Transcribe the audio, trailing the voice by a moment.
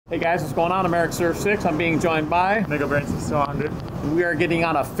Hey guys, what's going on? I'm Eric Surf 6. I'm being joined by Mega Brain 6200. We are getting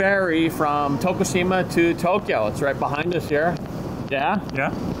on a ferry from Tokushima to Tokyo. It's right behind us here. Yeah? Yeah.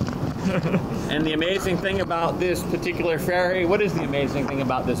 And the amazing thing about this particular ferry, what is the amazing thing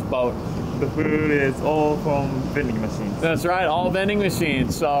about this boat? The food is all from vending machines. That's right, all vending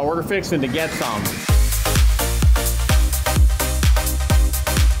machines. So we're fixing to get some.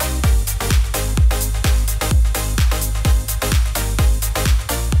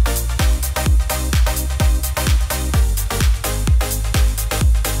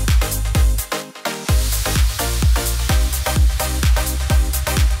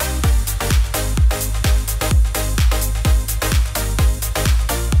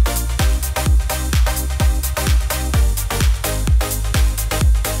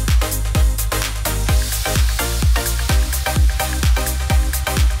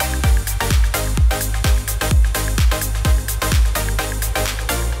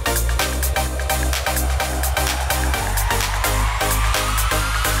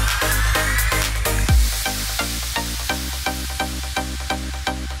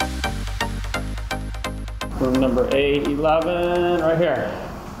 Room number A11, right here.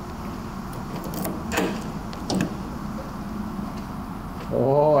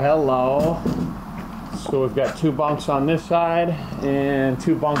 Oh, hello. So we've got 2 bunks on this side and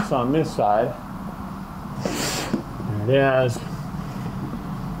 2 bunks on this side. There it is.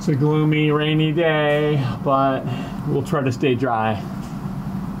 It's a gloomy, rainy day, but we'll try to stay dry.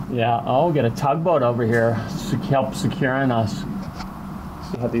 Yeah, oh, we got a tugboat over here to help securing us.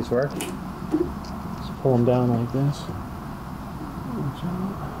 See how these work? Pull them down like this.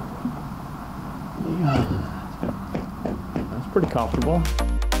 Yeah. That's pretty comfortable.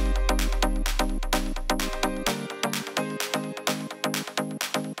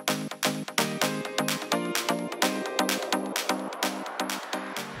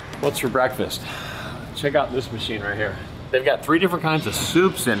 What's for breakfast? Check out this machine right here. They've got 3 different kinds of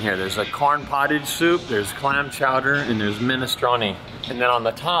soups in here. There's a corn pottage soup, there's clam chowder, and there's minestrone. And then on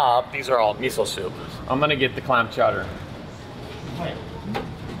the top, these are all miso soup. I'm gonna get the clam chowder.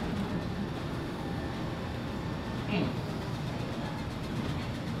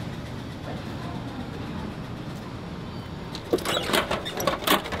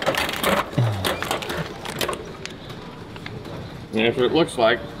 And if it looks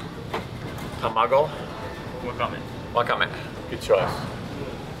like tamago, wakame. Good choice.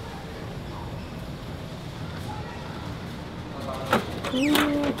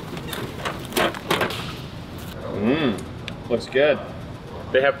 Looks good.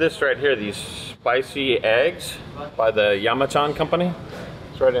 They have this right here, these spicy eggs by the Yamachan company.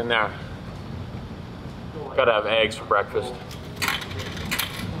 It's right in there. Gotta have eggs for breakfast.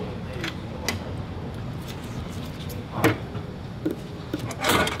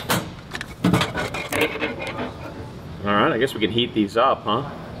 All right, I guess we can heat these up, huh?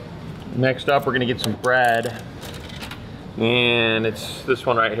 Next up, we're gonna get some bread. And it's this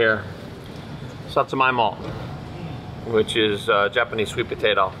one right here. Satsumai, which is Japanese sweet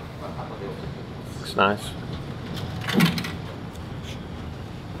potato. Looks nice.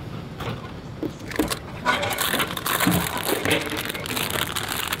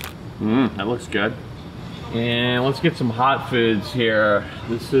 That looks good. And let's get some hot foods here.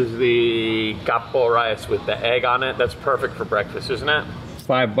 This is the gappo rice with the egg on it. That's perfect for breakfast, isn't it?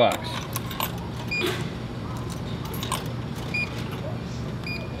 $5.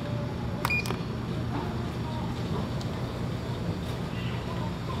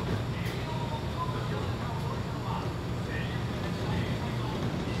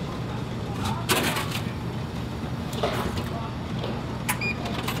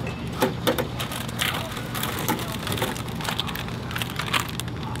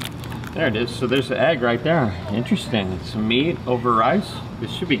 There it is. So there's the egg right there. Interesting. It's some meat over rice. This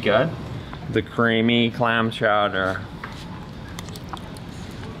should be good. The creamy clam chowder.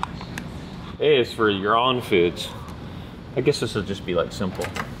 It is for your own foods. I guess this will just be like simple.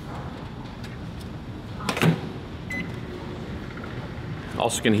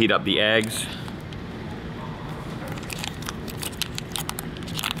 Also gonna heat up the eggs.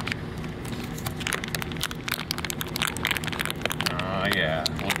 Oh yeah,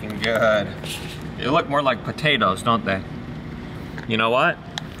 looking good. They look more like potatoes, don't they? You know what?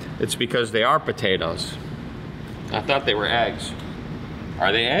 It's because they are potatoes. I thought they were eggs.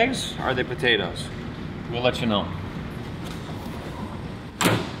 Are they eggs? Or are they potatoes? We'll let you know.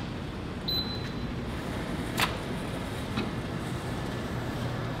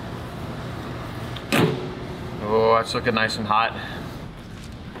 Oh, it's looking nice and hot.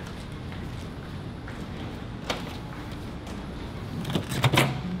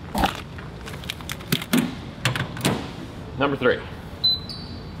 Number 3.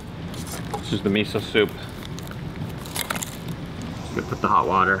 This is the miso soup. Gonna put the hot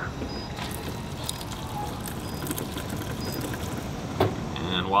water.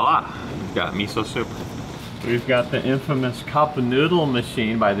 And voila, we've got miso soup. We've got the infamous cup noodle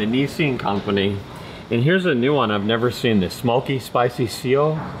machine by the Nissin company. And here's a new one I've never seen, this smoky spicy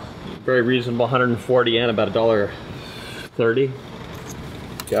seal. Very reasonable, 140 yen, about $1.30.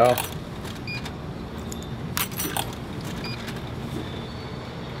 Go.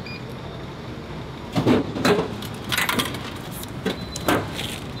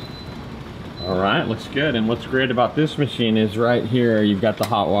 All right, looks good. And what's great about this machine is right here, you've got the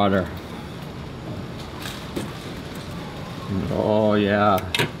hot water. Oh yeah.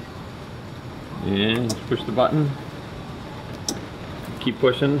 And just push the button. Keep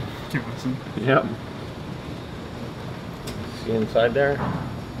pushing. Keep pushing. Yep. See inside there?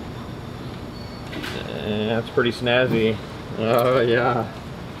 That's pretty snazzy. Oh yeah.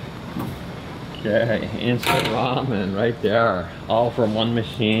 Okay, instant ramen right there. All from one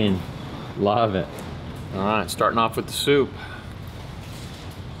machine. Love it. All right, starting off with the soup.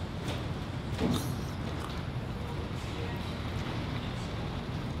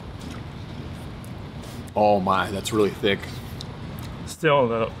 Oh my, that's really thick.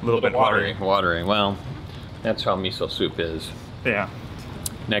 Still a little bit watery. Watery. Well, that's how miso soup is. Yeah.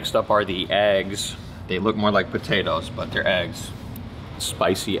 Next up are the eggs. They look more like potatoes, but they're eggs.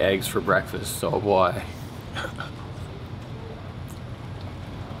 Spicy eggs for breakfast. Oh boy.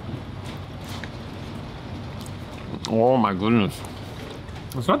 Oh my goodness.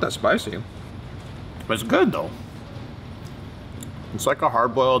 It's not that spicy, but it's good though. It's like a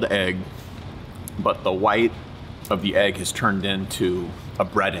hard-boiled egg, but the white of the egg has turned into a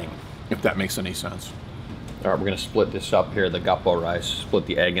breading, if that makes any sense. All right, we're gonna split this up here, the gappo rice. Split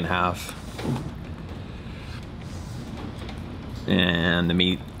the egg in half. And the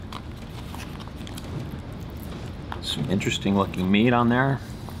meat. Some interesting looking meat on there.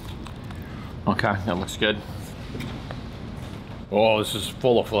 Okay, that looks good. Oh, this is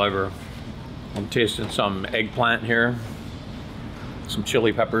full of flavor. I'm tasting some eggplant here, some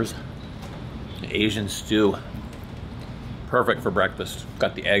chili peppers, Asian stew. Perfect for breakfast.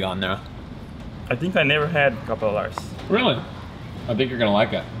 Got the egg on there. I think I never had gappo rice. Really? I think you're gonna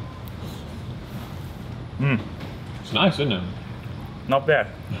like it. Mm. It's nice, isn't it? Not bad.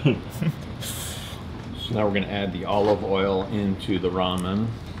 So now we're gonna add the olive oil into the ramen.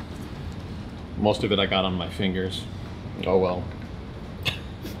 Most of it I got on my fingers. Oh well.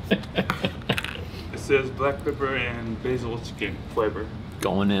 It says black pepper and basil chicken flavor.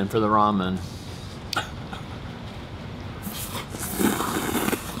 Going in for the ramen.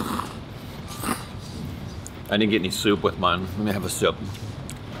 I didn't get any soup with mine. Let me have a sip.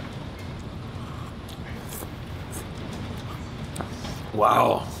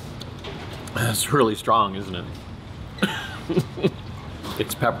 Wow. That's really strong, isn't it?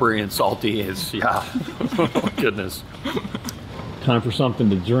 It's peppery and salty. It's, yeah. Oh, goodness. Time for something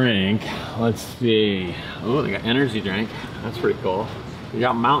to drink. Let's see. Oh, they got energy drink. That's pretty cool. You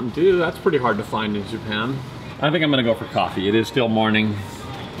got Mountain Dew. That's pretty hard to find in Japan. I think I'm gonna go for coffee. It is still morning.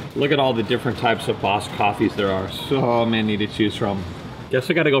 Look at all the different types of Boss coffees there are. So many to choose from. Guess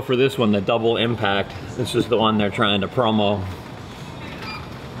I gotta go for this one, the Double Impact. This is the one they're trying to promo.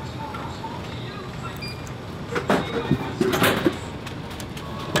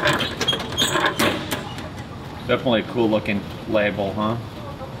 Definitely a cool looking label, huh?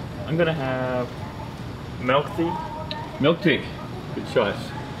 I'm gonna have milk tea. Milk tea. Good choice.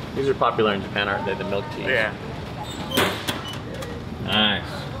 These are popular in Japan, aren't they? The milk tea. Yeah. Nice.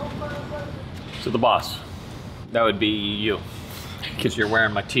 So the boss, that would be you, because you're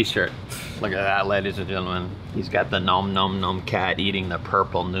wearing my t-shirt. Look at that, ladies and gentlemen. He's got the nom nom nom cat eating the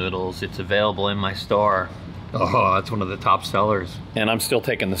purple noodles. It's available in my store. Oh, that's one of the top sellers. And I'm still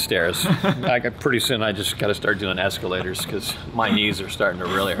taking the stairs. Pretty soon I just gotta start doing escalators because my knees are starting to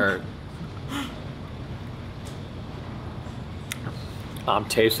really hurt. I'm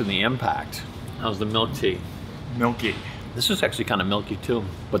tasting the impact. How's the milk tea? Milky. This is actually kind of milky too,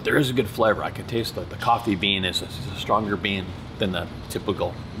 but there is a good flavor. I can taste the coffee bean is a stronger bean than the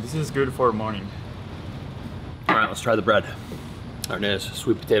typical. This is good for morning. All right, let's try the bread. There it is,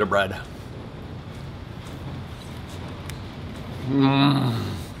 sweet potato bread.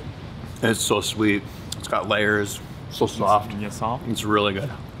 It's so sweet. It's got layers, so soft. Yeah, soft. It's really good.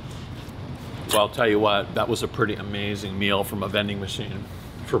 So I'll tell you what, that was a pretty amazing meal from a vending machine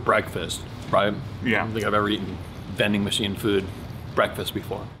for breakfast, right? Yeah. I don't think I've ever eaten vending machine food breakfast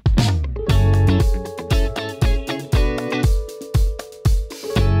before.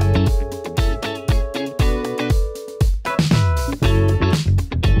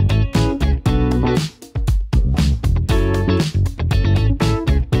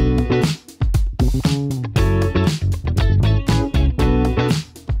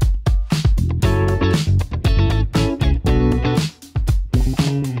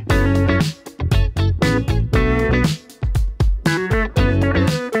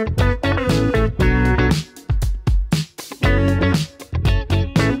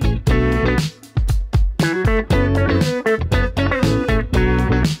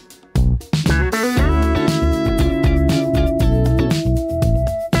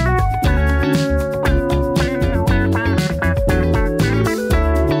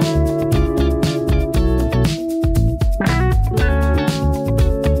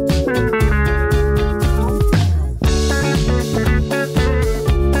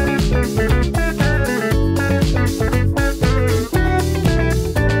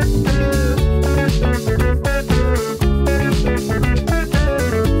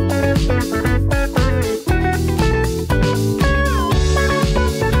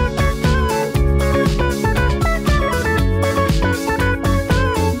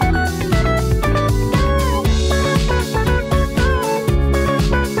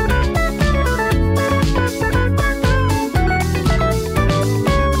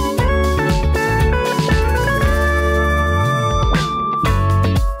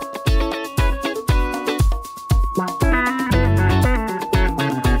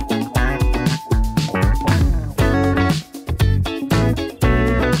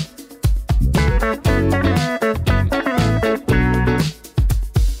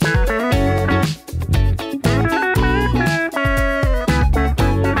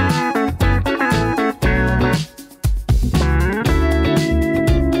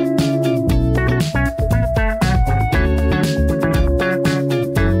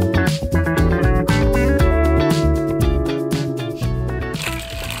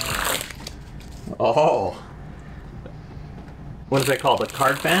 what is that called? A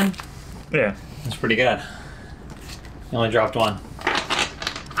card fan? Yeah. That's pretty good. You only dropped one.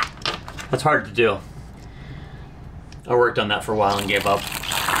 That's hard to do. I worked on that for a while and gave up.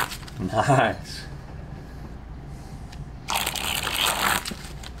 Nice.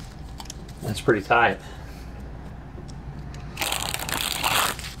 That's pretty tight.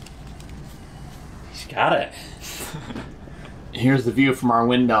 He's got it. Here's the view from our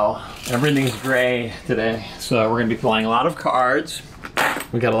window. Everything's gray today, so we're gonna be playing a lot of cards.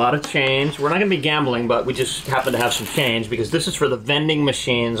 We got a lot of change. We're not gonna be gambling, but we just happen to have some change because this is for the vending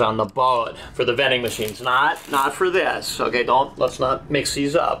machines on the boat. For the vending machines, not for this. Okay, let's not mix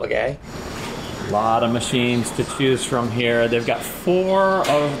these up, okay? A lot of machines to choose from here. They've got 4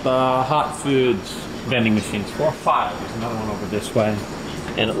 of the hot foods vending machines. 4 or 5. There's another one over this way.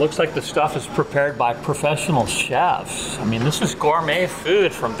 And it looks like the stuff is prepared by professional chefs. I mean, this is gourmet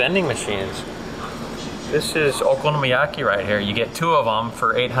food from vending machines. This is okonomiyaki right here. You get 2 of them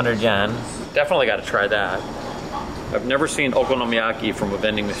for 800 yen. Definitely got to try that. I've never seen okonomiyaki from a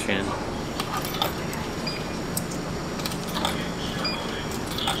vending machine.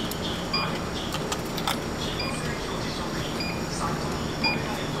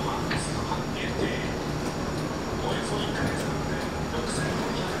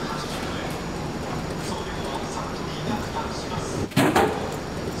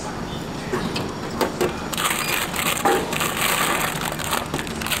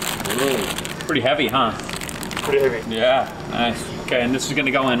 Pretty heavy, huh? Pretty heavy. Yeah, nice. Okay, and this is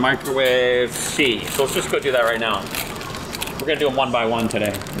gonna go in microwave C. So let's just go do that right now. We're gonna do them one by one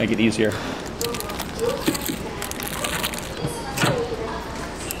today, make it easier.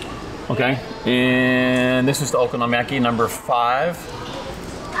 Okay, and this is the okonomiyaki number 5.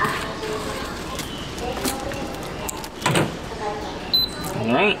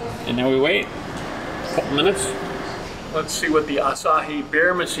 All right, and now we wait a couple minutes. Let's see what the Asahi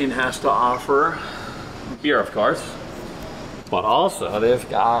beer machine has to offer. Beer, of course. But also they've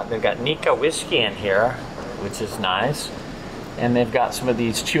got Nika whiskey in here, which is nice. And they've got some of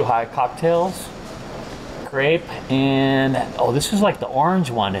these Chuhai cocktails. Grape and oh, this is like the orange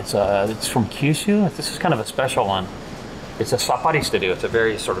one. It's from Kyushu. This is kind of a special one. It's a sapari studio. It's a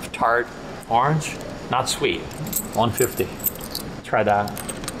very sort of tart orange, not sweet. 150. Try that.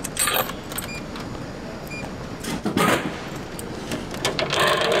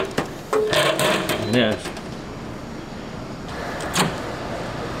 Yes.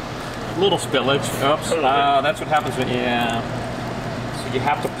 Little spillage. Oops. That's what happens when so you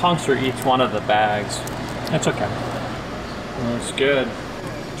have to puncture each one of the bags. That's okay. That's good.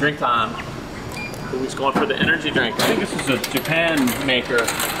 Drink time. Who's going for the energy drink? I think this is a Japan maker,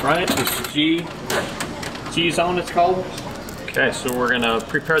 right? This is G-Zone it's called. Okay, so we're gonna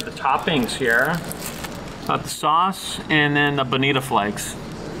prepare the toppings here. Got the sauce and then the bonita flakes.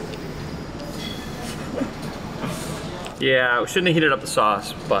 Yeah, we shouldn't have heated up the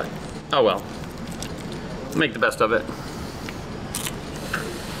sauce, but oh well. Make the best of it.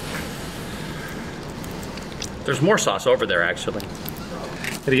 There's more sauce over there, actually.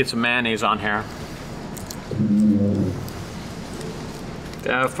 Gotta get some mayonnaise on here.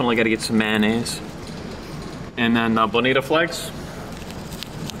 Definitely gotta get some mayonnaise. And then bonita flakes.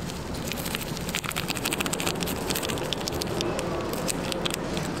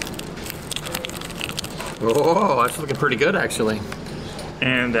 Oh, that's looking pretty good, actually.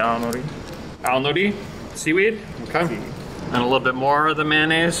 And the aonori. Aonori, seaweed, okay. And a little bit more of the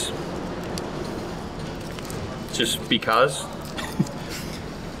mayonnaise. Just because.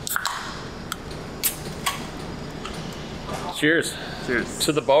 Cheers. Cheers.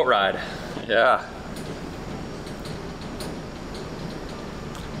 To the boat ride. Yeah.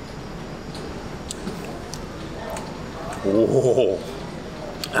 Oh,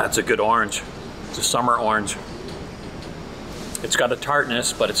 that's a good orange. It's a summer orange. It's got a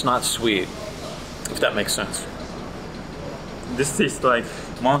tartness, but it's not sweet, if that makes sense. This tastes like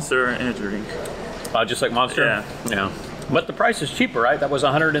Monster energy drink. Just like Monster? Yeah. Yeah. But the price is cheaper, right? That was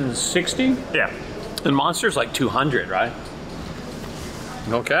 160? Yeah. And Monster's like 200, right?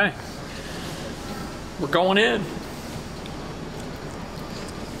 Okay. We're going in.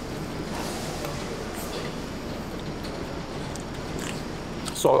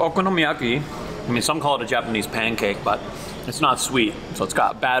 So okonomiyaki, I mean, some call it a Japanese pancake, but it's not sweet. So it's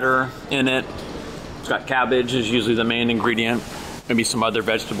got batter in it. It's got cabbage is usually the main ingredient. Maybe some other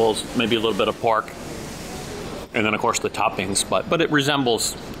vegetables, maybe a little bit of pork. And then of course the toppings, but it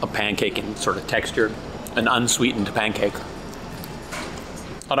resembles a pancake in sort of texture, an unsweetened pancake.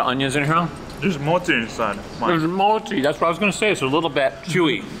 A lot of onions in here. There's mochi inside. There's mochi, that's what I was gonna say. It's a little bit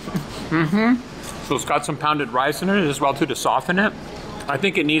chewy. Mm-hmm. So it's got some pounded rice in it as well too to soften it. I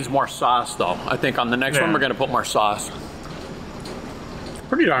think it needs more sauce though. I think on the next one we're gonna put more sauce. It's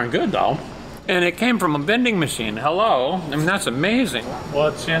pretty darn good though. And it came from a vending machine. Hello. I mean, that's amazing.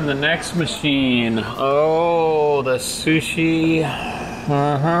 What's in the next machine? Oh, the sushi.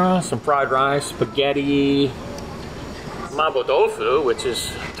 Some fried rice, spaghetti, mabo tofu, which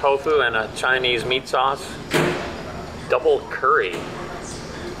is tofu and a Chinese meat sauce. Double curry.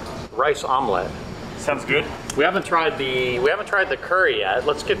 Rice omelet. Sounds good. We haven't tried the curry yet.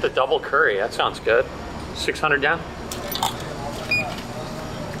 Let's get the double curry. That sounds good. 600 yen.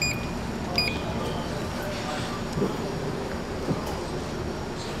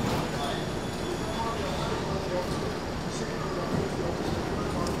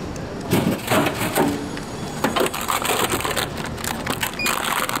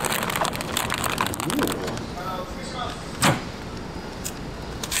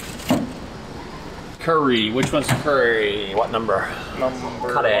 Curry. Which one's the curry? What number?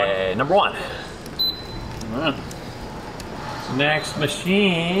 Number one. Next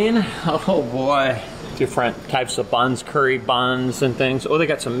machine. Oh boy. Different types of buns, curry buns and things. Oh, they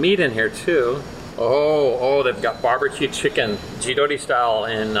got some meat in here too. Oh, they've got barbecue chicken, jidori style,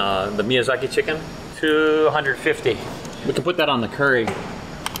 and the Miyazaki chicken. 250. We can put that on the curry.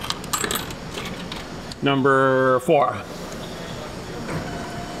 Number 4.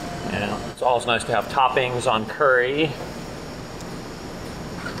 Yeah, it's always nice to have toppings on curry.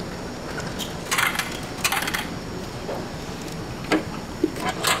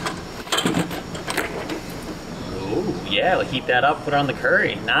 Oh, yeah, we'll heat that up, put it on the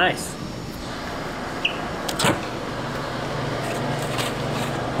curry. Nice.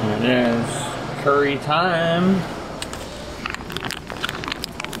 There it is. Curry time.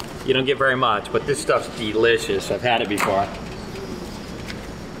 You don't get very much, but this stuff's delicious. I've had it before.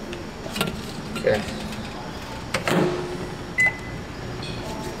 Okay.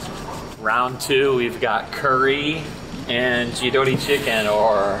 Round 2, we've got curry and jidori chicken,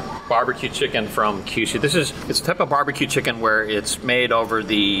 or barbecue chicken from Kyushu. It's a type of barbecue chicken where it's made over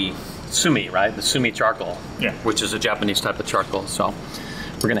the sumi, right? The sumi charcoal, yeah, which is a Japanese type of charcoal. So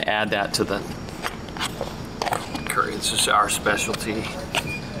we're gonna add that to the curry. This is our specialty.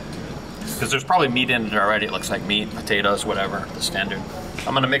 Because there's probably meat in it already. It looks like meat, potatoes, whatever, the standard.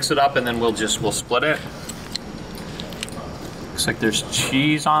 I'm gonna mix it up and then we'll split it. Looks like there's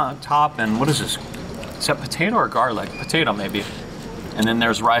cheese on top, and what is this? Is that potato or garlic? Potato maybe. And then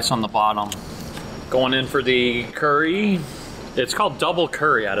there's rice on the bottom. Going in for the curry. It's called double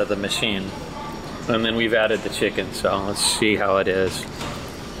curry out of the machine. And then we've added the chicken, so let's see how it is.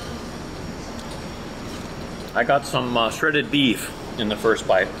 I got some shredded beef in the first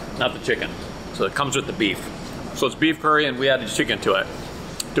bite, not the chicken. So it comes with the beef. So it's beef curry and we added chicken to it.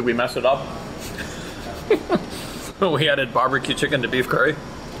 Did we mess it up? We added barbecue chicken to beef curry.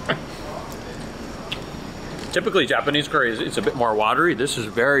 Typically Japanese curry it's a bit more watery. This is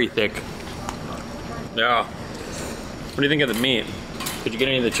very thick. Yeah. What do you think of the meat? Did you get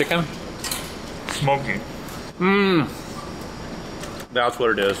any of the chicken? Smoky. That's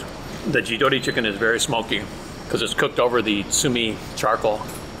what it is. The jidori chicken is very smoky because it's cooked over the sumi charcoal.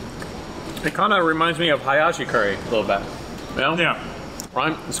 It kind of reminds me of Hayashi curry a little bit. Yeah.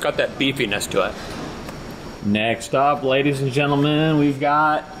 Right? It's got that beefiness to it. Next up, ladies and gentlemen, we've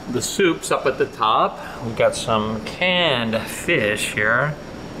got the soups up at the top. We've got some canned fish here.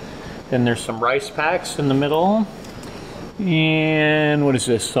 Then there's some rice packs in the middle. And what is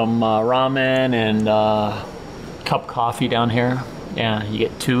this? Some ramen and cup coffee down here. Yeah, you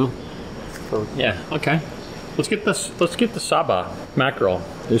get 2. Yeah, okay. Let's get the saba mackerel.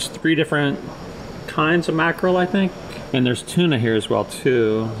 There's 3 different kinds of mackerel, I think. And there's tuna here as well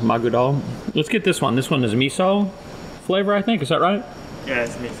too, maguro. Let's get this one. This one is miso flavor, I think. Is that right? Yeah,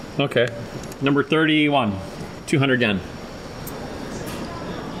 it's miso. Okay. Number 31, 200 yen.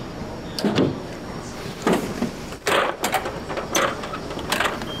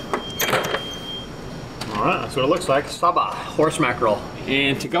 All right, that's what it looks like. Saba, horse mackerel.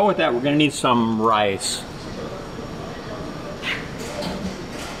 And to go with that, we're gonna need some rice.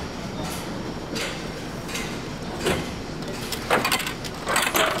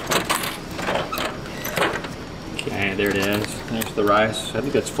 Okay, there it is. There's the rice. I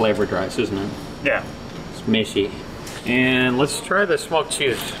think that's flavored rice, isn't it? Yeah. It's meshy. And let's try the smoked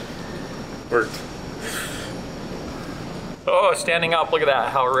cheese. Oh, standing up, look at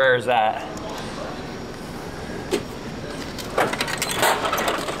that. How rare is that?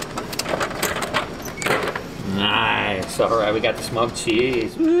 Nice. All right, we got the smoked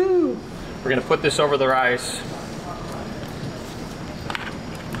cheese. Woo! We're gonna put this over the rice.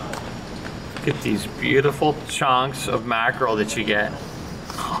 Look at these beautiful chunks of mackerel that you get.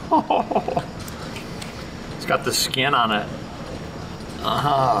 It's got the skin on it.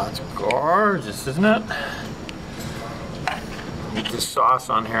 It's gorgeous, isn't it? Get the sauce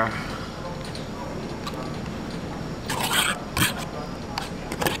on here.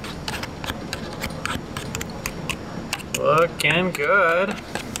 Looking good.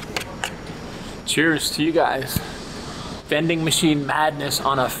 Cheers to you guys. Vending machine madness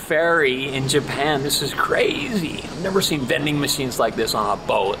on a ferry in Japan. This is crazy. I've never seen vending machines like this on a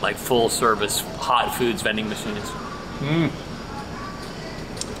boat, like full service hot foods vending machines.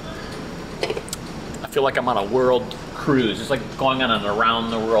 I feel like I'm on a world cruise. It's like going on an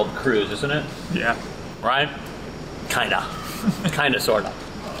around the world cruise, isn't it? Yeah. Right? Kinda. Kinda, sorta.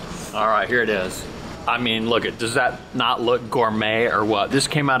 All right, here it is. I mean, look, does that not look gourmet or what? This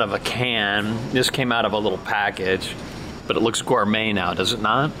came out of a can. This came out of a little package, but it looks gourmet now, does it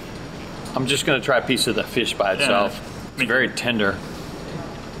not? I'm just gonna try a piece of the fish by itself. Yeah, it's very tender.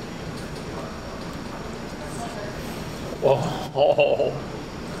 Oh,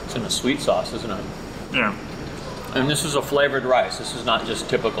 it's in a sweet sauce, isn't it? Yeah. And this is a flavored rice. This is not just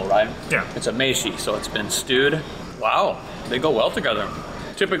typical, right? Yeah. It's a meishi, so it's been stewed. Wow, they go well together.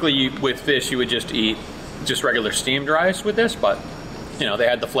 Typically, with fish, you would just eat just regular steamed rice with this, but you know, they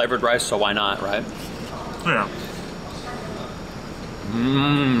had the flavored rice, so why not, right? Yeah.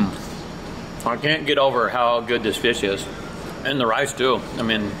 I can't get over how good this fish is. And the rice too. I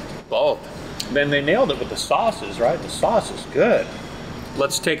mean, both. Then they nailed it with the sauces, right? The sauce is good.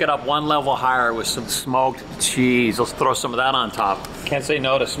 Let's take it up one level higher with some smoked cheese. Let's throw some of that on top. Can't say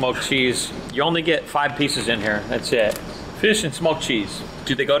no to smoked cheese. You only get 5 pieces in here, that's it. Fish and smoked cheese.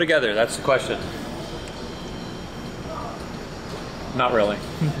 Do they go together? That's the question. Not really.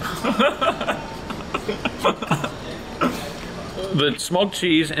 The smoked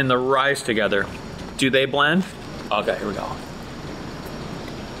cheese and the rice together, do they blend? Okay, here we go.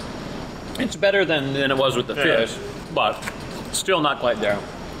 It's better than it was with the fish, but still not quite there.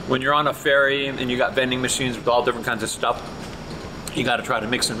 When you're on a ferry and you got vending machines with all different kinds of stuff, you got to try to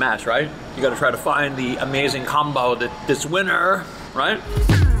mix and match, right? You got to try to find the amazing combo that's winner, right?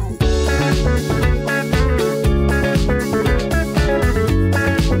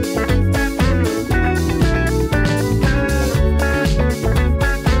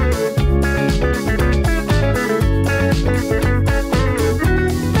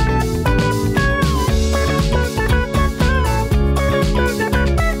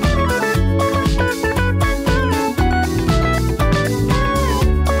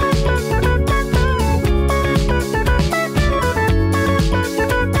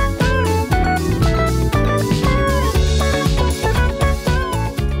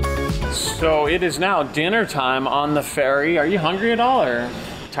 So it is now dinner time on the ferry. Are you hungry at all, or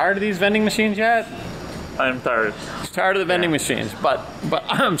tired of these vending machines yet? I'm tired. Tired of the vending machines, but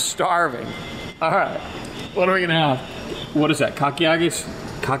I'm starving. All right, what are we gonna have? What is that?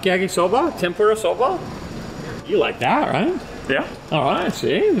 Kakiage soba? Tempura soba? You like that, right? Yeah. All right.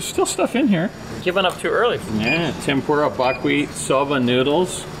 See, there's still stuff in here. Giving up too early. Yeah, tempura buckwheat soba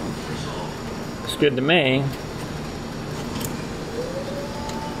noodles. It's good to me.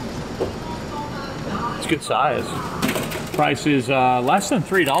 Good size. Price is less than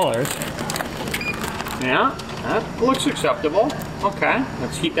 $3. Yeah, that looks acceptable. Okay,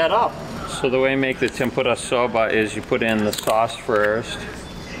 let's heat that up. So the way you make the tempura soba is you put in the sauce first,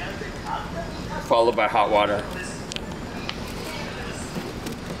 followed by hot water.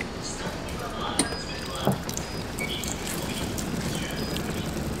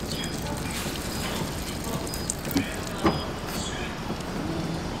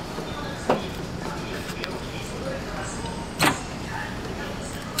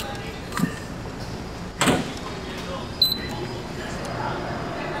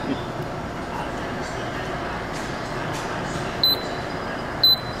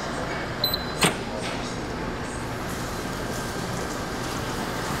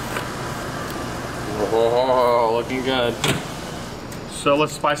 Oh, looking good. So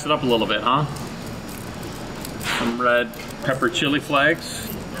let's spice it up a little bit, huh? Some red pepper chili flakes.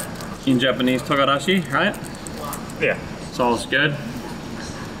 In Japanese, togarashi, right? Yeah. It's all good.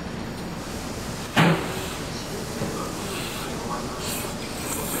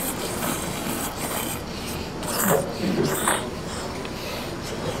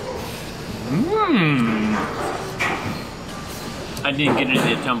 I didn't get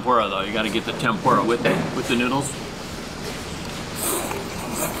into the tempura though. You got to get the tempura with it, with the noodles.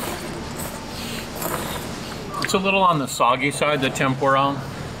 It's a little on the soggy side, the tempura,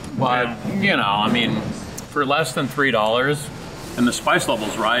 but you know, I mean, for less than $3, and the spice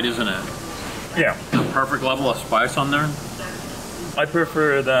level's right, isn't it? Yeah. The perfect level of spice on there. I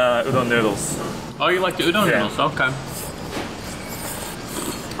prefer the udon noodles. Oh, you like the udon Yeah. noodles? Okay.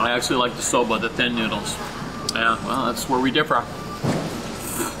 I actually like the soba, the thin noodles. Yeah, well, that's where we differ.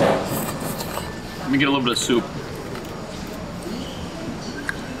 Let me get a little bit of soup.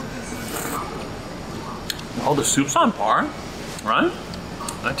 Oh, the soup's on par, right?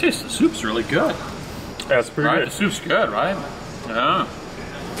 I taste the soup's really good. That's pretty Right, good. the soup's good, right? Yeah.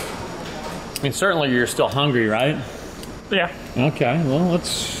 I mean, certainly you're still hungry, right? Yeah. Okay, well, let's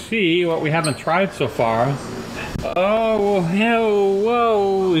see what we haven't tried so far. Oh,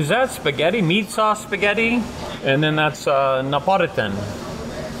 whoa, is that spaghetti? Meat sauce spaghetti? And then that's Napolitan.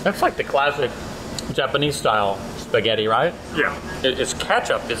 That's like the classic Japanese style spaghetti, right? Yeah. It's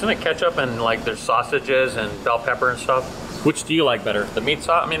ketchup, isn't it? Ketchup and like there's sausages and bell pepper and stuff. Which do you like better? The meat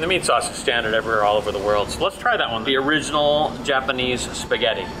sauce? I mean, the meat sauce is standard everywhere, all over the world. So let's try that one. The original Japanese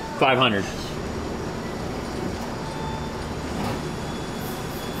spaghetti. 500.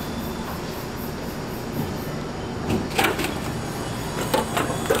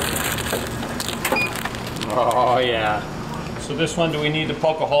 Oh yeah. So this one, do we need to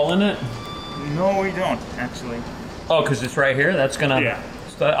poke a hole in it? No, we don't, actually. Oh, because it's right here? That's gonna, Yeah.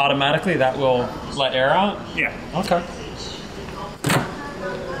 so automatically that will let air out? Yeah. Okay.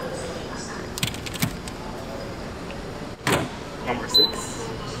 Number 6.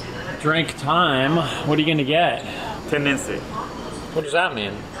 Drink time. What are you gonna get? Tendency. What does that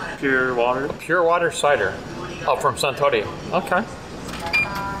mean? Pure water. Pure water cider. Oh, from Suntory. Okay.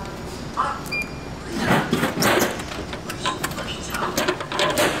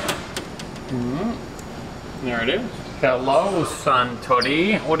 There it is. Hello,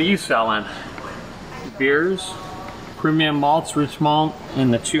 Suntory. What are you selling? Beers, premium malts, rich malt,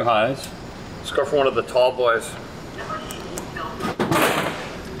 and the Chuhais. Let's go for one of the tall boys.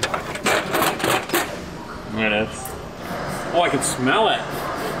 There it is. Oh, I can smell it.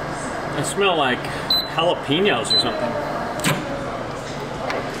 I smell like jalapenos or something.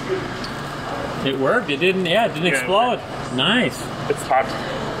 It worked. It didn't. Yeah, it didn't explode. Nice. It's hot.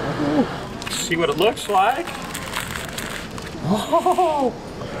 Ooh. See what it looks like. Oh,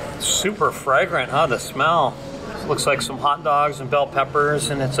 super fragrant, huh? The smell. It looks like some hot dogs and bell peppers,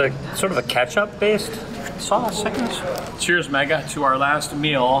 and it's a sort of a ketchup-based sauce, I guess. Cheers, Mega, to our last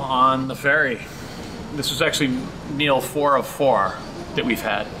meal on the ferry. This is actually meal 4 of 4 that we've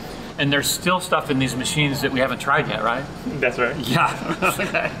had. And there's still stuff in these machines that we haven't tried yet, right? That's right. Yeah.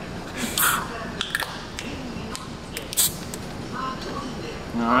 Okay.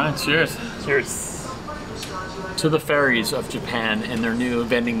 All right, cheers. Cheers. To the ferries of Japan and their new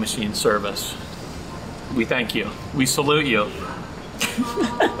vending machine service. We thank you. We salute you.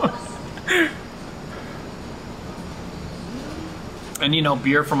 And you know,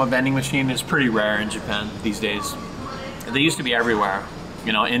 beer from a vending machine is pretty rare in Japan these days. They used to be everywhere,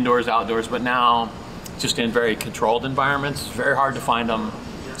 you know, indoors, outdoors, but now just in very controlled environments, it's very hard to find them,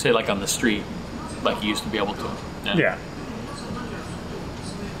 say like on the street, like you used to be able to. Yeah.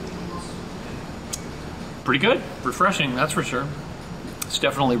 Pretty good, refreshing, that's for sure. It's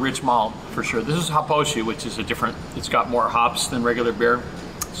definitely rich malt, for sure. This is Haposhi, which is a different, it's got more hops than regular beer.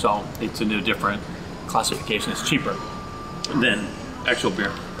 So it's a new different classification. It's cheaper than actual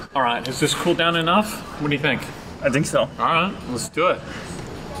beer. All right, has this cooled down enough? What do you think? I think so. All right, let's do it.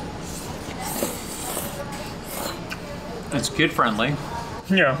 It's kid friendly,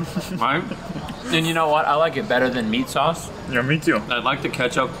 Yeah. right? And you know what? I like it better than meat sauce. Yeah, me too. I like the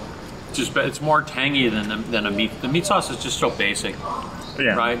ketchup. Just, it's more tangy than a meat. The meat sauce is just so basic,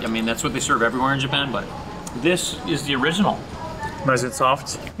 Yeah. right? I mean, that's what they serve everywhere in Japan, but this is the original. Nice and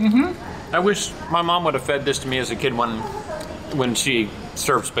soft. I wish my mom would have fed this to me as a kid when she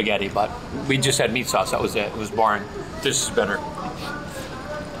served spaghetti, but we just had meat sauce. That was it. It was boring. This is better.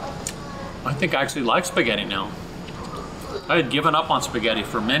 I think I actually like spaghetti now. I had given up on spaghetti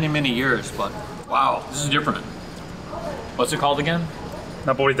for many, many years, but wow, this is different. What's it called again?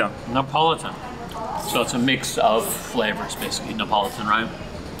 Napolitan. Napolitan. So it's a mix of flavors, basically, Napolitan, right?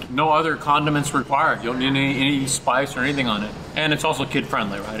 No other condiments required. You don't need any spice or anything on it. And it's also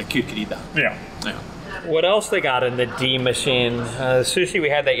kid-friendly, right? A kid could eat that. Yeah. Yeah. What else they got in the D machine? Sushi, we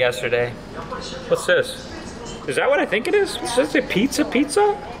had that yesterday. What's this? Is that what I think it is? Is this a pizza?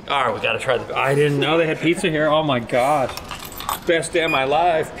 All right, we gotta try the, I didn't know they had pizza here. Oh my gosh. Best day of my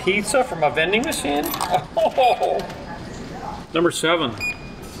life. Pizza from a vending machine? Oh. Number 7.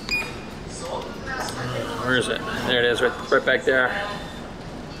 Where is it? There it is, right back there.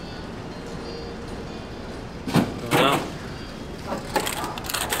 Well.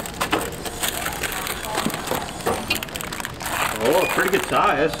 Oh, pretty good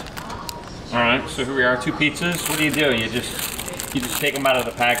size. All right, so here we are, 2 pizzas. What do? You just take them out of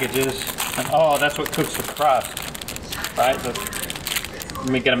the packages. And, oh, that's what cooks the crust, right?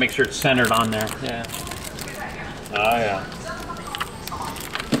 We gotta make sure it's centered on there. Yeah. Oh yeah.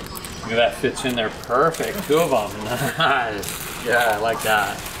 Look at that, fits in there perfect. 2 of them. Nice. Yeah, I like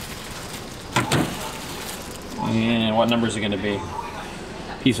that. And what number is it gonna be?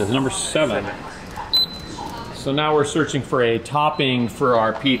 Pizza number 7. So now we're searching for a topping for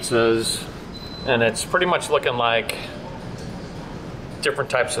our pizzas, and it's pretty much looking like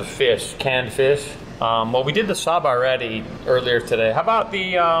different types of fish, canned fish. Well, we did the saba already earlier today. How about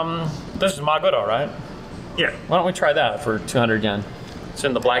the, this is maguro, right? Yeah. Why don't we try that for 200 yen? It's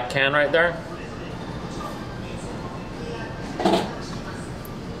in the black can right there.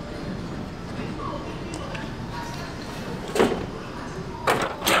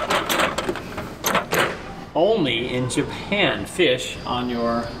 Only in Japan, fish on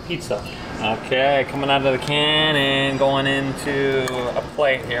your pizza. Okay, coming out of the can and going into a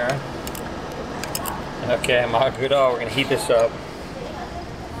plate here. Okay, maguro, we're gonna heat this up.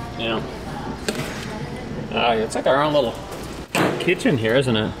 Yeah. Oh, it's like our own little kitchen here,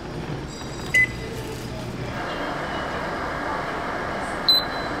 isn't it?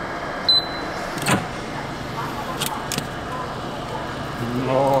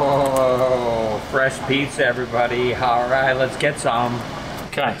 Oh, fresh pizza, everybody. All right, let's get some.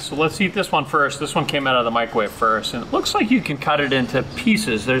 Okay, so let's eat this one first. This one came out of the microwave first, and it looks like you can cut it into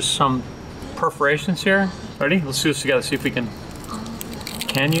pieces. There's some perforations here. Ready? Let's do this together, see if we can.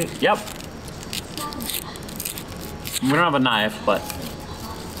 Can you? Yep. We don't have a knife, but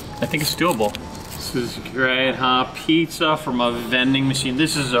I think it's doable. This is great, huh? Pizza from a vending machine.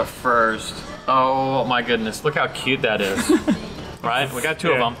 This is a first. Oh my goodness, look how cute that is. Right, we got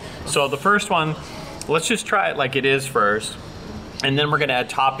 2 of them. So the first one, let's just try it like it is first, and then we're gonna add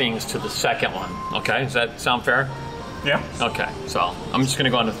toppings to the second one. Okay, does that sound fair? Yeah. Okay, so I'm just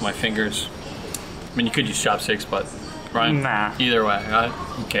gonna go on with my fingers. I mean, you could use chopsticks, but right? Nah. Either way, right?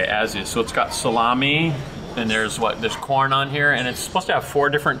 Okay, as is. So it's got salami, and there's there's corn on here, and it's supposed to have 4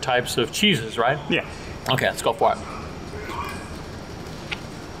 different types of cheeses, right? Yeah. Okay, let's go for it.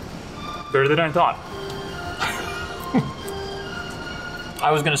 Better than I thought. I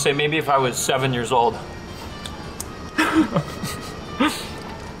was gonna say maybe if I was 7 years old.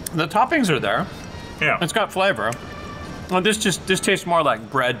 The toppings are there. Yeah. It's got flavor. Well, this tastes more like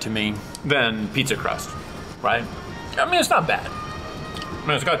bread to me than pizza crust, right? I mean, it's not bad. I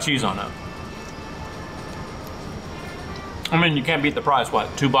mean, it's got cheese on it. I mean, you can't beat the price. What,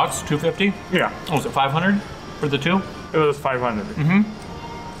 $2, $2.50? Yeah. Oh, was it 500 for the 2? It was 500.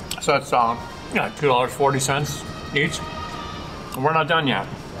 Mm-hmm. So that's yeah, $2.40 each. And we're not done yet.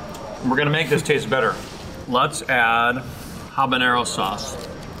 We're gonna make this taste better. Let's add habanero sauce.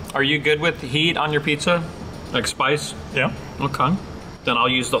 Are you good with heat on your pizza? Like spice? Yeah. Okay. Then I'll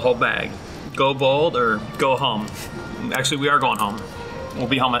use the whole bag. Go bold or go home. Actually, we are going home. We'll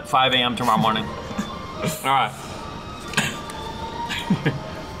be home at 5 a.m. tomorrow morning. All right. Here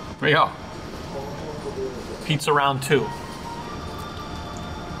we go. Pizza round 2.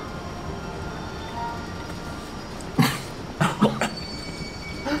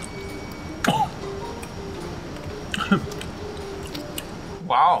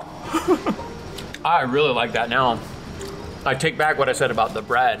 Wow. I really like that now. I take back what I said about the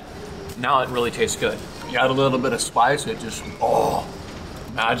bread. Now it really tastes good. You add a little bit of spice, it just, oh,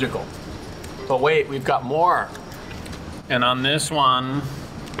 magical. But wait, we've got more. And on this one,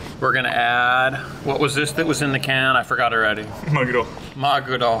 we're gonna add, what was this that was in the can? I forgot already. Maguro.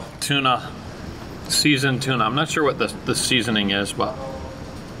 Maguro, tuna, seasoned tuna. I'm not sure what the seasoning is, but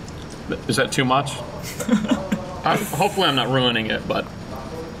is that too much? Hopefully I'm not ruining it, but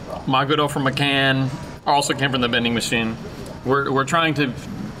maguro from a can, also came from the vending machine. We're trying to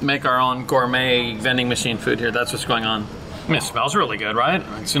make our own gourmet vending machine food here. That's what's going on. I mean, it smells really good, right?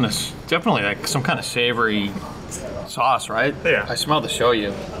 It's in definitely like some kind of savory sauce, right? Yeah. I smell the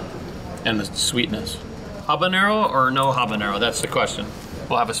shoyu and the sweetness. Habanero or no habanero? That's the question.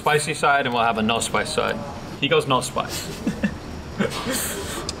 We'll have a spicy side and we'll have a no spice side. He goes no spice.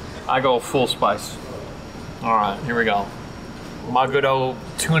 I go full spice. All right, here we go. Maguro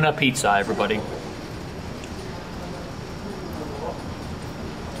tuna pizza, everybody.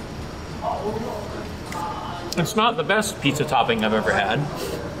 It's not the best pizza topping I've ever had.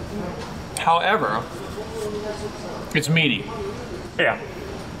 However, it's meaty. Yeah.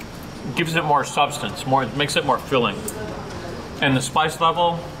 It gives it more substance, it makes it more filling. And the spice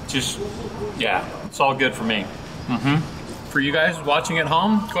level, just, yeah, it's all good for me. For you guys watching at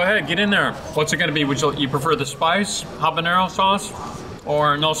home, go ahead, get in there. What's it gonna be? Would you prefer the spice, habanero sauce,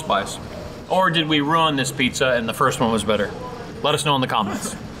 or no spice? Or did we ruin this pizza and the first one was better? Let us know in the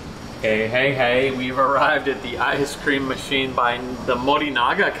comments. Hey, we've arrived at the ice cream machine by the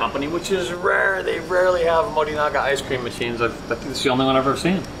Morinaga company, which is rare. They rarely have Morinaga ice cream machines. I think it's the only one I've ever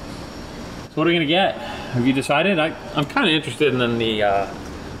seen. So what are we gonna get? Have you decided? I'm kind of interested in the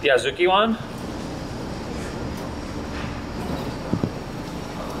Azuki one.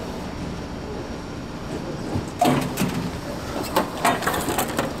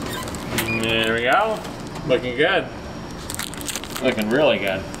 There we go. Looking good. Looking really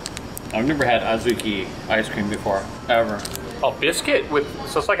good. I've never had Azuki ice cream before, ever. Oh, biscuit with,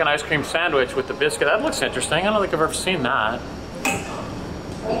 so it's like an ice cream sandwich with the biscuit. That looks interesting. I don't think I've ever seen that.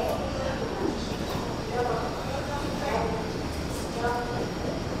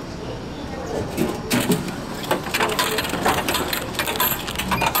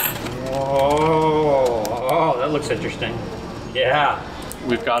 Oh, that looks interesting. Yeah.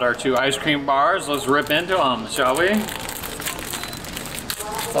 We've got our 2 ice cream bars. Let's rip into them, shall we?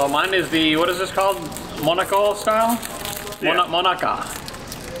 So mine is the, what is this called? Monaco style? Yeah. Monaca.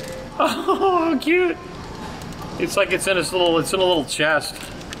 Oh, cute. It's like it's in a little chest.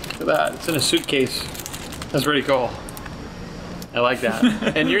 Look at that. It's in a suitcase. That's pretty cool. I like that.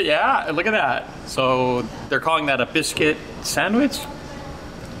 And yeah, look at that. So they're calling that a biscuit sandwich?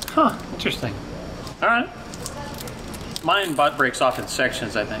 Huh, interesting. All right. Mine butt breaks off in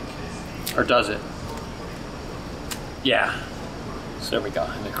sections, I think. Or does it? Yeah. So there we go,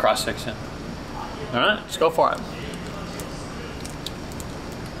 in the cross section. All right, let's go for it.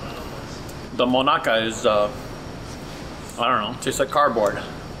 The Monaca is, I don't know, tastes like cardboard.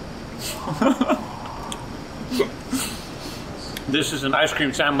 This is an ice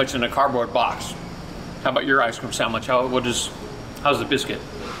cream sandwich in a cardboard box. How about your ice cream sandwich? How's the biscuit?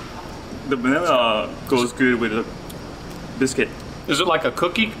 The vanilla goes good with the biscuit. Is it like a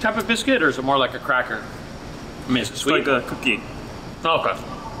cookie type of biscuit or is it more like a cracker? I mean, is it sweet? It's like a cookie. Okay.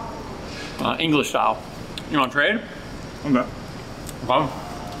 English style. You want to trade? Okay. Okay.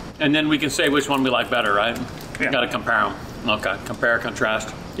 And then we can say which one we like better, right? Yeah. Got to compare them. Okay, compare,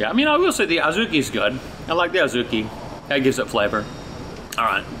 contrast. Yeah, I mean, I will say the Azuki is good. I like the Azuki. That gives it flavor. All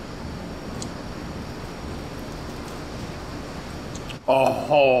right.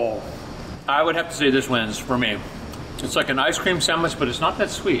 Oh, I would have to say this wins for me. It's like an ice cream sandwich, but it's not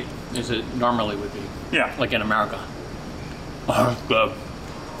that sweet as it normally would be. Yeah. Like in America. Oh, good.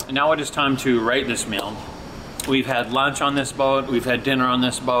 And now it is time to rate this meal. We've had lunch on this boat, we've had dinner on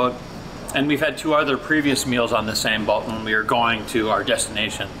this boat, and we've had 2 other previous meals on the same boat when we were going to our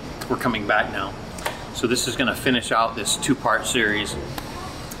destination. We're coming back now. So this is gonna finish out this 2-part series.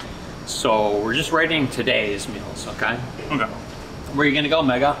 So we're just rating today's meals, okay? Okay. Where are you gonna go,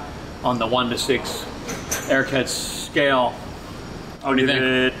 Mega? On the 1 to 6 Aircat scale. I'll give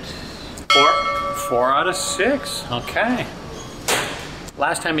it 4. 4 out of 6, okay.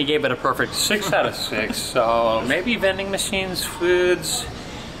 Last time he gave it a perfect 6 out of 6, so maybe vending machines, foods,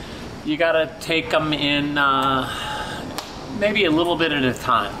 you gotta take them in maybe a little bit at a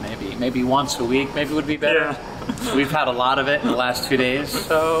time, maybe once a week, maybe would be better. Yeah. We've had a lot of it in the last 2 days,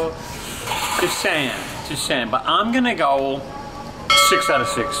 so just saying, but I'm gonna go 6 out of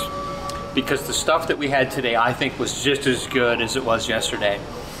 6 because the stuff that we had today I think was just as good as it was yesterday.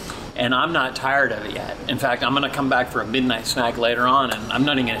 And I'm not tired of it yet. In fact, I'm gonna come back for a midnight snack later on and I'm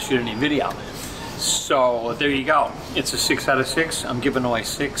not even gonna shoot any video. So there you go. It's a 6 out of 6. I'm giving away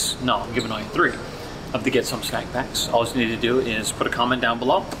 3 of the Get Some Snack Packs. All you need to do is put a comment down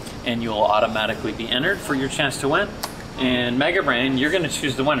below and you'll automatically be entered for your chance to win. And Mega Brain, you're gonna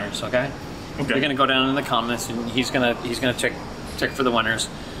choose the winners, okay? Okay. You're gonna go down in the comments and he's gonna check for the winners.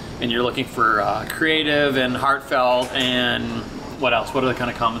 And you're looking for creative and heartfelt and what else? What other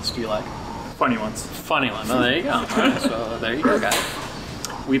kind of comments do you like? Funny ones. Funny ones. Oh, there you go. All right, so there you go, guys.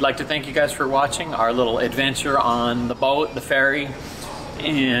 We'd like to thank you guys for watching our little adventure on the boat, the ferry,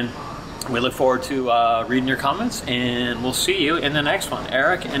 and we look forward to reading your comments, and we'll see you in the next one.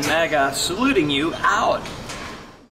 Eric and Mega saluting you out.